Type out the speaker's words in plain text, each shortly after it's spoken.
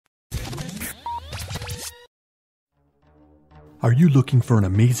Are you looking for an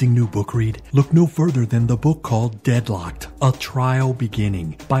amazing new book read? Look no further than the book called Dlocked, A Trial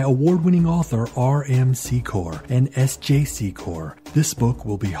Beginning by award-winning author R.M. Secor and S.J. Secor. This book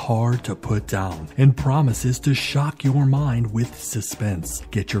will be hard to put down and promises to shock your mind with suspense.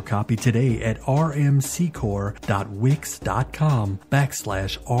 Get your copy today at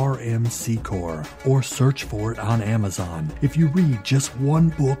rmsecor.wix.com/rmsecor or search for it on Amazon. If you read just one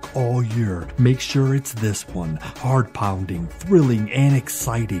book all year, make sure it's this one. Heart-pounding, thrilling, and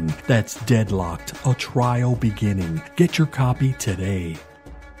exciting. That's Dlocked, A Trial Beginning. Get your copy today.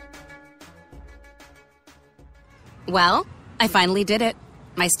 Well, I finally did it.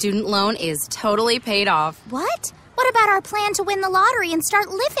 My student loan is totally paid off. What? What about our plan to win the lottery and start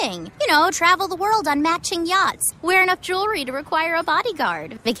living? You know, travel the world on matching yachts, wear enough jewelry to require a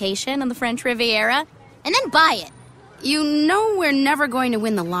bodyguard, vacation on the French Riviera, and then buy it. You know we're never going to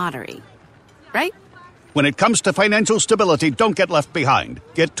win the lottery, right? When it comes to financial stability, don't get left behind.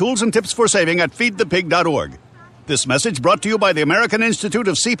 Get tools and tips for saving at feedthepig.org. This message brought to you by the American Institute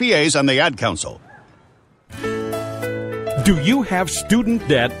of CPAs and the Ad Council. Do you have student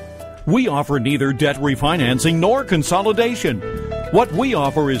debt? We offer neither debt refinancing nor consolidation. What we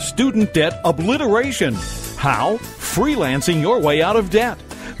offer is student debt obliteration. How? Freelancing your way out of debt.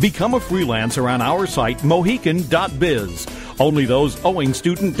 Become a freelancer on our site, Mohican.biz. Only those owing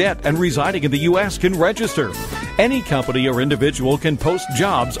student debt and residing in the U.S. can register. Any company or individual can post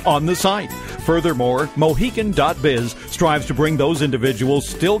jobs on the site. Furthermore, Mohican.biz strives to bring those individuals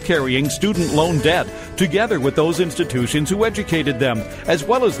still carrying student loan debt together with those institutions who educated them, as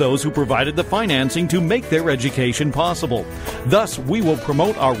well as those who provided the financing to make their education possible. Thus, we will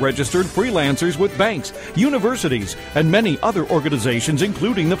promote our registered freelancers with banks, universities, and many other organizations,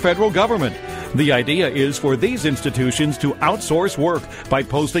 including the federal government. The idea is for these institutions to outsource work by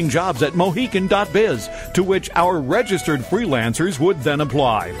posting jobs at Mohican.biz, to which our registered freelancers would then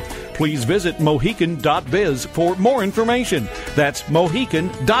apply. Please visit Mohican.biz for more information. That's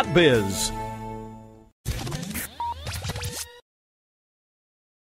Mohican.biz.